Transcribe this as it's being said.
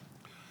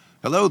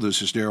Hello,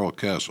 this is Darrell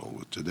Castle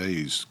with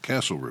today's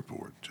Castle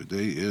Report.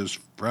 Today is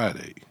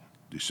Friday,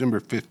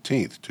 December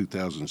 15th,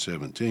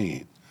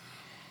 2017.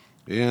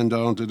 And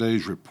on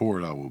today's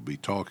report, I will be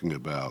talking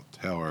about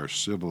how our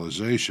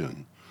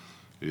civilization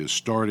is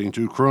starting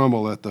to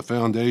crumble at the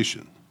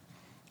foundation.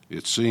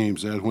 It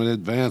seems that when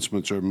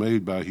advancements are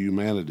made by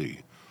humanity,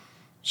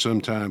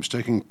 sometimes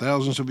taking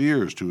thousands of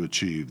years to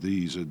achieve,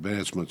 these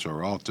advancements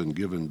are often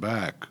given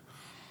back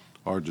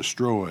are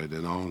destroyed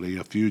in only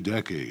a few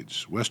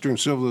decades. Western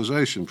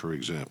civilization, for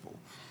example,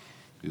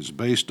 is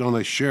based on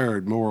a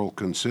shared moral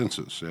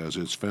consensus as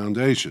its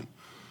foundation.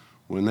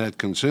 When that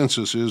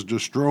consensus is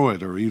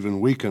destroyed or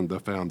even weakened, the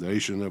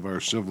foundation of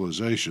our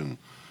civilization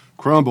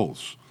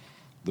crumbles.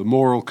 The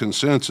moral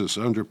consensus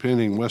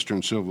underpinning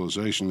Western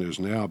civilization has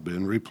now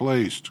been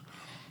replaced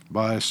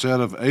by a set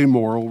of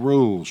amoral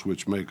rules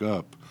which make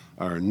up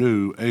our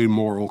new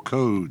amoral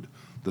code.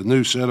 The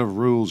new set of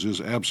rules is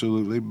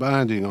absolutely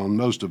binding on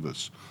most of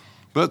us,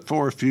 but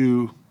for a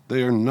few,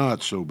 they are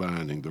not so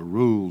binding. The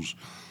rules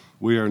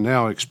we are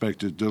now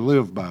expected to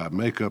live by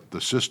make up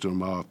the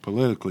system of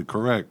politically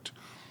correct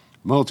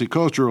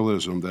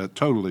multiculturalism that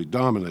totally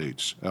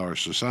dominates our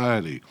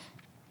society.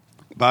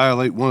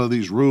 Violate one of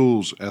these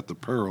rules at the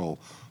peril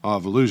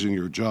of losing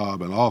your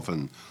job and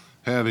often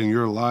having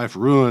your life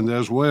ruined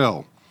as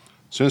well.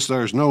 Since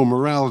there's no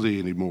morality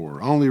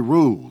anymore, only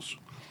rules,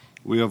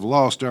 we have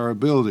lost our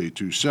ability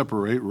to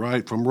separate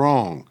right from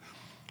wrong,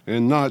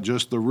 and not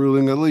just the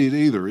ruling elite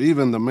either.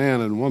 Even the man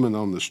and woman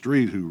on the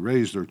street who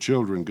raise their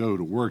children, go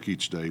to work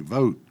each day,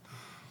 vote,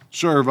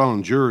 serve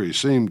on juries,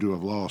 seem to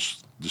have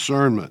lost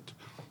discernment.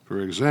 For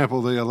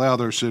example, they allow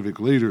their civic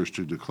leaders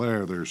to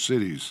declare their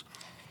cities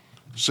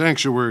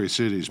sanctuary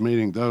cities,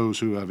 meaning those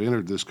who have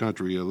entered this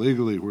country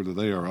illegally, whether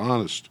they are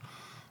honest,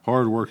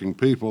 hardworking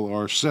people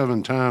or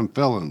seven-time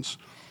felons,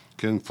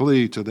 can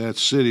flee to that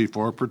city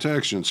for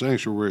protection.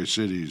 Sanctuary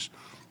cities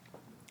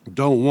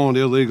don't want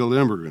illegal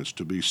immigrants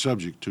to be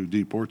subject to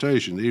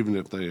deportation, even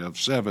if they have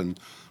 7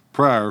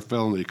 prior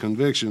felony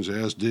convictions,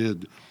 as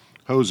did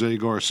Jose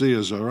Garcia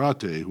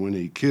Zarate when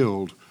he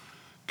killed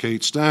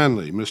Kate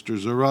Steinle. Mr.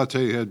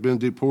 Zarate had been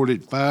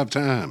deported 5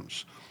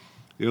 times,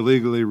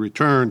 illegally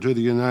returned to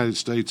the United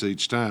States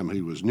each time.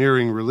 He was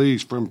nearing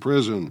release from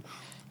prison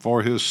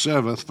for his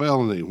 7th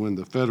felony when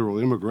the Federal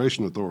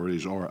Immigration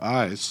Authorities, or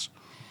ICE,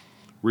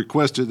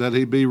 requested that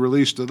he be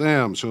released to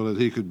them so that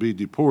he could be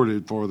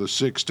deported for the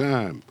 6th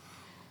time.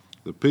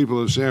 The people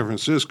of San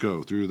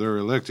Francisco, through their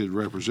elected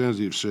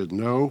representatives, said,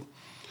 no,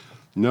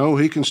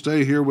 he can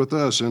stay here with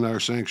us in our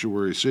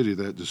sanctuary city.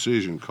 That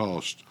decision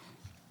cost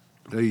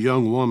a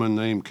young woman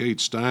named Kate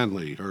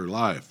Steinle her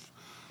life.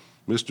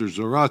 Mr.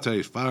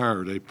 Zarate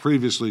fired a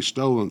previously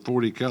stolen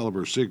 .40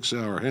 caliber Sig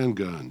Sauer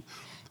handgun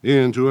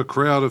into a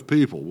crowd of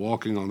people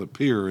walking on the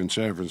pier in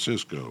San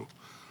Francisco.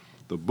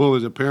 The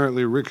bullet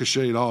apparently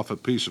ricocheted off a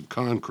piece of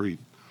concrete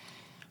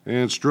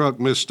and struck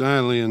Miss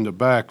Steinle in the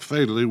back,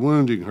 fatally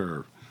wounding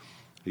her.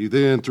 He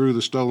then threw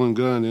the stolen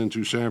gun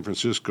into San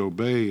Francisco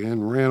Bay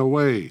and ran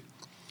away,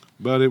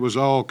 but it was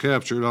all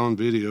captured on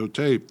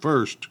videotape.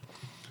 First,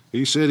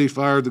 he said he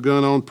fired the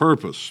gun on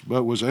purpose,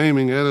 but was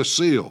aiming at a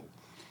seal.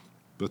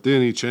 But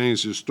then he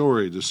changed his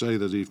story to say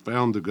that he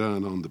found the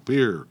gun on the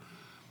pier,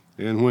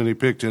 and when he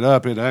picked it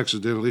up, it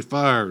accidentally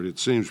fired. It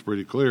seems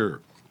pretty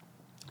clear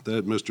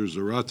that Mr.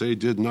 Zarate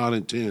did not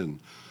intend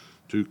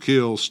to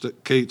kill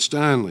Kate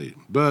Steinle,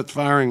 but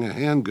firing a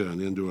handgun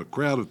into a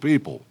crowd of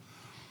people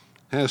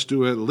has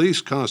to at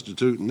least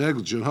constitute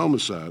negligent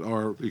homicide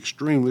or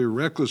extremely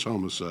reckless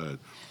homicide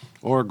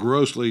or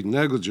grossly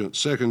negligent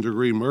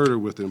second-degree murder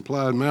with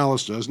implied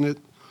malice, doesn't it?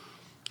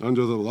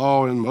 Under the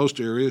law in most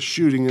areas,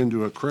 shooting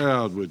into a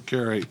crowd would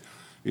carry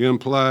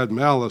implied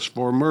malice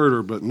for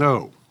murder, but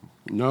no,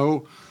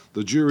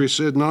 the jury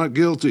said not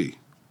guilty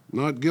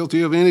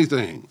of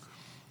anything,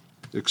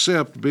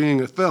 except being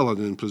a felon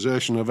in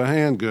possession of a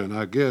handgun.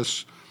 I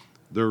guess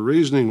their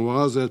reasoning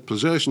was that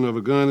possession of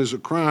a gun is a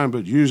crime,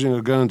 but using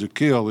a gun to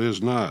kill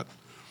is not.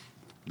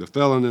 The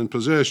felon in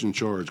possession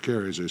charge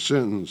carries a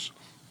sentence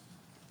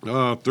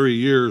of 3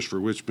 years, for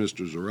which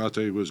Mr.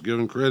 Zarate was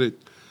given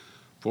credit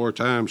for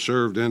time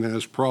served and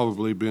has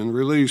probably been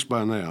released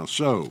by now.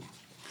 So,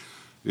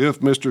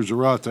 if Mr.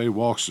 Zarate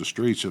walks the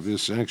streets of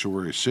his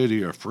sanctuary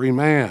city a free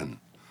man,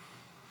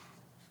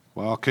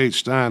 while Kate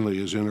Steinle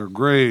is in her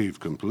grave,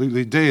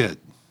 completely dead.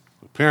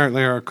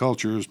 Apparently our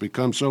culture has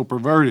become so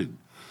perverted,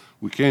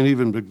 we can't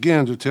even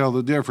begin to tell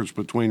the difference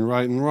between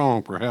right and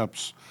wrong.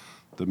 Perhaps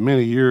the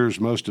many years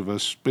most of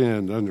us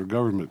spend under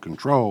government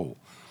control,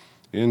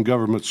 in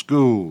government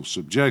schools,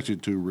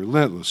 subjected to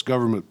relentless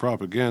government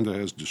propaganda,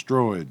 has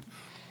destroyed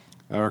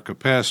our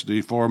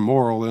capacity for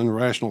moral and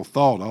rational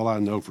thought. All I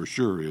know for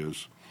sure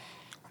is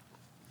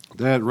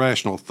that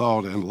rational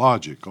thought and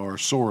logic are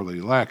sorely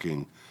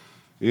lacking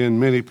in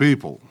many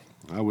people.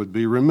 I would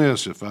be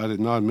remiss if I did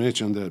not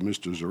mention that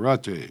Mr.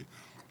 Zarate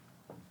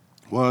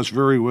was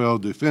very well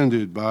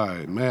defended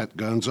by Matt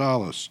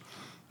Gonzalez,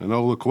 an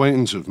old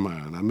acquaintance of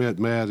mine. I met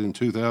Matt in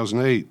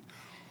 2008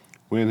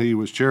 when he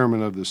was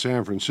chairman of the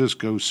San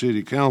Francisco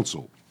City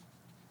Council.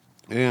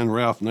 and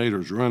Ralph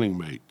Nader's running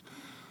mate.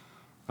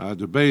 I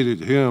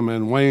debated him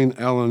and Wayne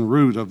Allen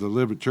Root of the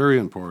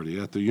Libertarian Party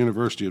at the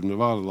University of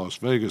Nevada, Las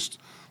Vegas,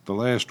 the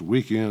last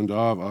weekend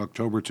of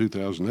October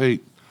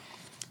 2008.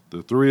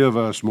 The three of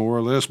us more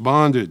or less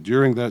bonded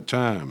during that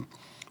time.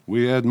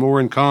 We had more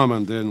in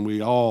common than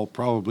we all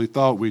probably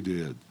thought we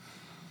did.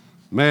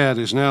 Matt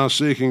is now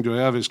seeking to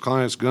have his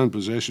client's gun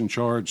possession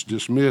charge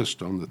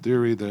dismissed on the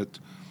theory that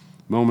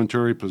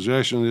momentary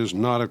possession is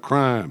not a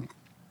crime.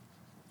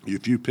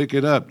 If you pick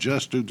it up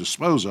just to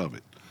dispose of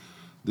it,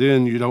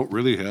 then you don't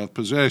really have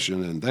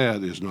possession, and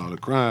that is not a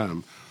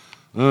crime.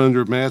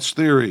 Under Matt's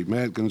theory,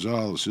 Matt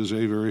Gonzalez is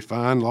a very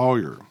fine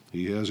lawyer.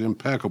 He has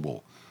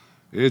impeccable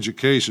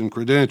education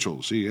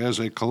credentials. He has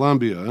a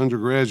Columbia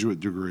undergraduate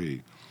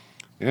degree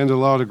and a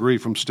law degree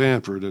from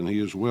Stanford, and he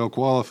is well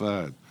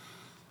qualified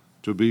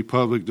to be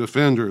public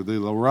defender. The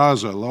La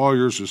Raza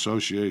Lawyers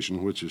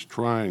Association, which is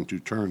trying to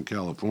turn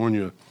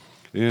California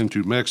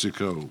into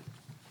Mexico,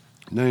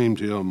 named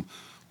him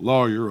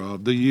Lawyer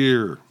of the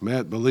Year.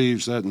 Matt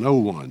believes that no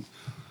one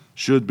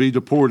should be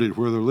deported,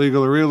 whether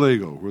legal or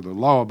illegal, whether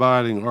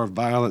law-abiding or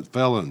violent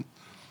felon.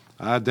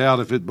 I doubt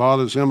if it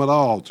bothers him at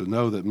all to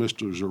know that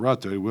Mr.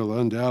 Zarate will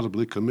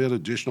undoubtedly commit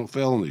additional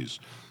felonies,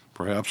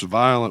 perhaps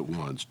violent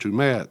ones. To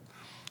Matt,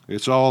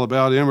 it's all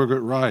about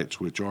immigrant rights,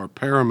 which are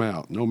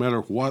paramount, no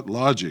matter what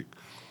logic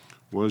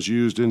was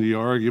used in the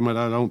argument.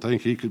 I don't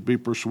think he could be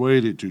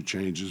persuaded to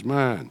change his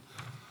mind.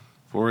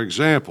 For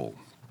example,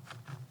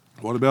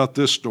 what about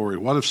this story?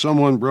 What if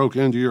someone broke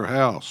into your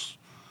house,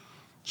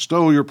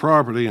 stole your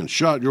property, and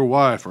shot your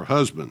wife or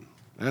husband?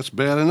 That's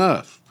bad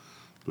enough.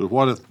 But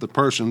what if the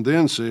person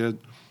then said,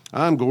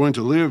 I'm going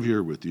to live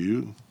here with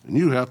you, and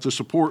you have to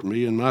support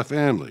me and my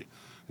family,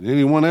 and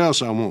anyone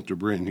else I want to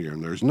bring here,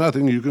 and there's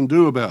nothing you can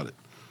do about it,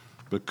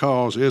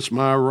 because it's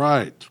my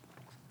right?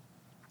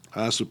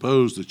 I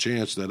suppose the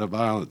chance that a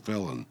violent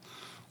felon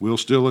will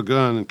steal a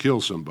gun and kill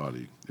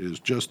somebody is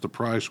just the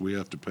price we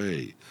have to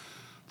pay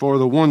for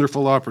the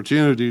wonderful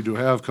opportunity to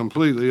have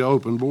completely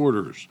open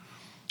borders.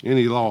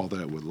 Any law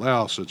that would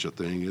allow such a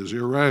thing is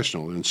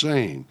irrational,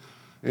 insane,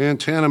 and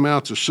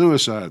tantamount to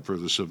suicide for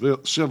the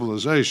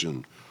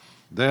civilization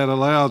that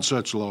allowed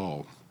such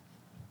law.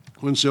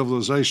 When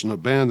civilization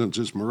abandons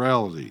its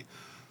morality,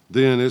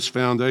 then its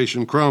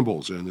foundation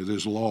crumbles and it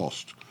is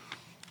lost.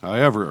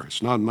 However,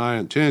 it's not my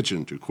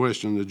intention to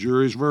question the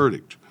jury's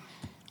verdict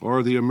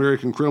or the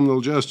American criminal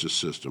justice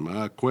system.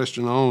 I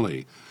question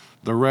only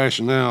the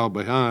rationale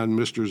behind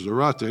Mr.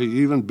 Zarate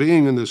even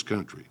being in this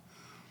country.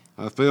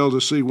 I fail to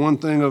see one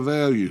thing of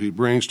value he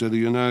brings to the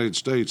United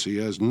States. He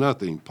has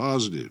nothing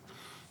positive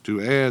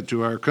to add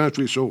to our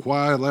country, so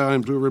why allow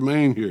him to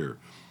remain here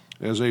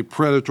as a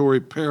predatory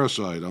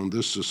parasite on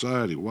this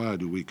society? Why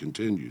do we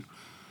continue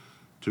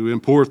to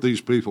import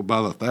these people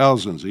by the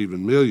thousands,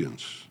 even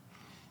millions?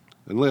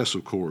 Unless,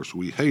 of course,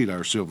 we hate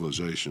our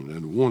civilization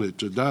and want it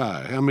to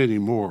die. How many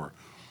more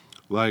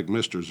like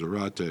Mr.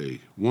 Zarate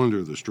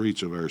wander the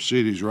streets of our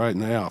cities right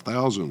now?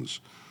 Thousands,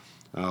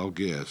 I'll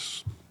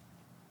guess.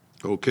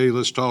 Okay,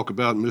 let's talk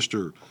about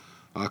Mr.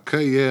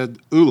 Akayed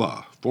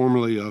Ullah,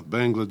 formerly of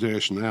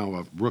Bangladesh, now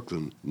of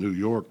Brooklyn, New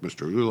York.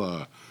 Mr.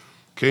 Ullah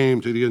came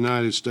to the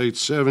United States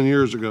 7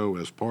 years ago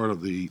as part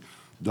of the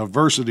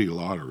diversity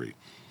lottery,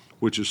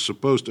 which is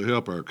supposed to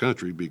help our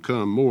country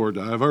become more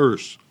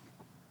diverse.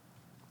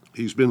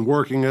 He's been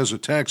working as a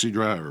taxi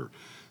driver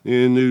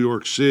in New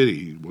York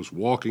City. He was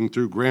walking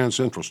through Grand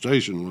Central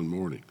Station one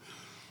morning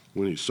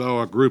when he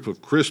saw a group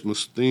of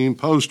Christmas-themed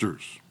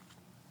posters.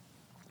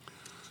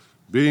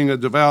 Being a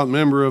devout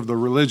member of the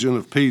religion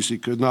of peace, he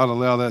could not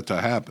allow that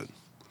to happen.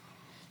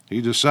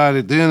 He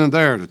decided then and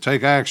there to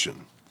take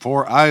action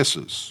for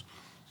ISIS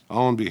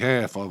on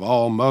behalf of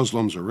all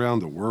Muslims around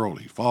the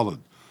world. He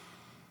followed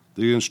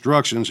the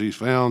instructions he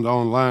found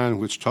online,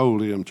 which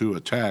told him to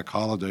attack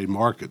holiday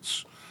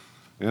markets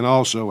and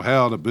also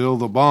how to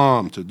build a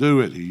bomb. To do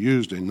it, he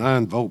used a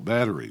 9-volt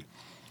battery,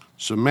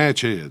 some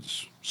match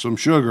heads, some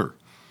sugar,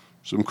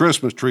 some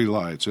Christmas tree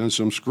lights, and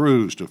some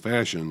screws to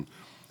fashion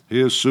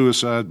his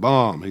suicide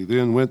bomb. He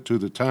then went to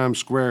the Times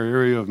Square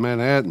area of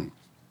Manhattan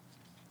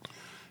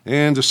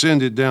and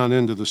descended down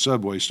into the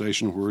subway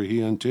station where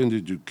he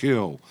intended to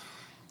kill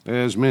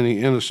as many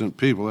innocent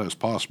people as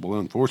possible.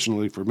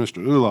 Unfortunately for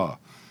Mr. Ullah,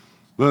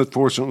 but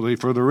fortunately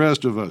for the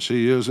rest of us,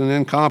 he is an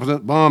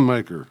incompetent bomb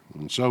maker,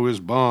 and so his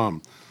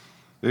bomb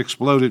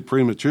exploded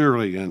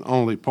prematurely and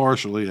only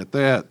partially at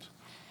that,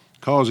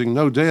 causing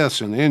no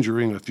deaths and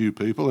injuring a few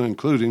people,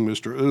 including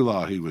Mr.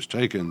 Ullah. He was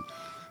taken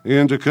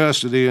into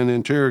custody and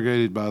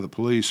interrogated by the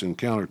police and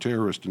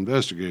counter-terrorist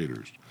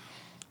investigators.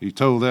 He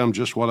told them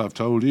just what I've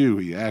told you.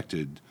 He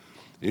acted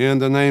in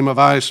the name of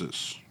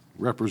ISIS,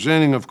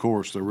 representing, of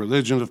course, the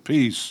religion of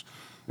peace,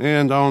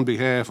 and on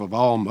behalf of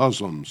all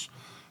Muslims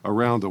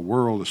around the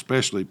world,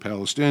 especially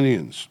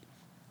Palestinians.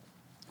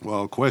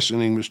 While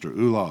questioning Mr.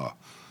 Ullah,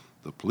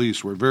 the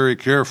police were very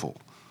careful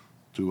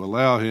to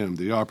allow him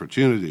the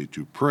opportunity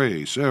to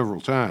pray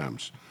several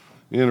times,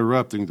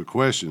 interrupting the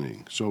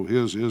questioning so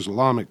his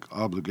Islamic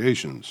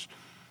obligations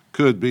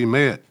could be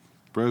met.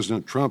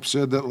 President Trump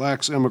said that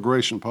lax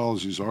immigration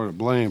policies are to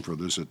blame for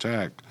this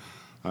attack.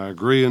 I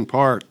agree in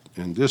part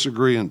and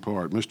disagree in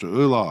part. Mr.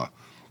 Ullah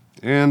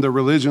and the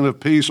religion of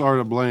peace are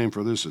to blame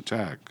for this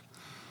attack.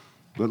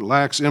 But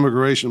lax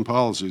immigration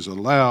policies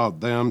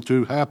allowed them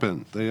to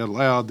happen. They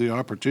allowed the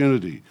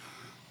opportunity.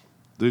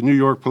 The New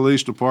York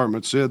Police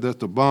Department said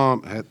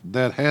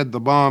that had the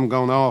bomb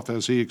gone off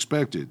as he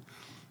expected,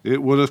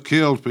 it would have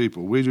killed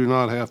people. We do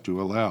not have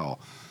to allow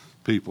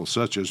people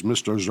such as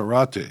Mr.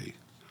 Zarate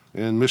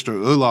and Mr.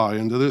 Ullah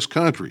into this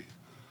country.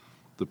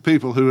 The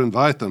people who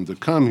invite them to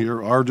come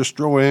here are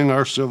destroying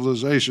our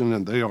civilization,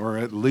 and they are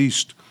at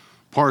least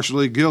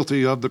partially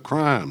guilty of the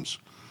crimes.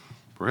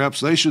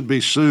 Perhaps they should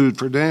be sued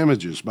for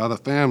damages by the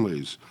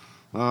families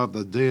of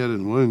the dead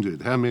and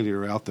wounded. How many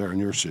are out there in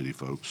your city,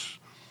 folks?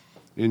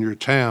 In your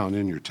town,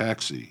 in your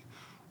taxi,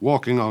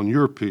 walking on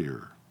your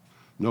pier?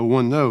 No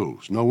one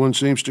knows. No one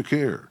seems to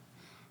care.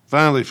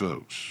 Finally,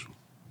 folks,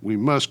 we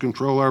must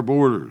control our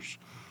borders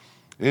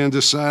and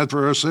decide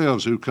for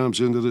ourselves who comes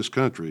into this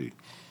country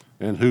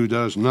and who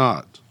does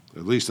not.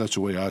 At least that's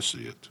the way I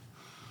see it.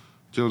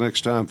 Till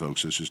next time,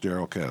 folks, this is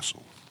Darrell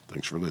Castle.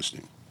 Thanks for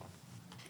listening.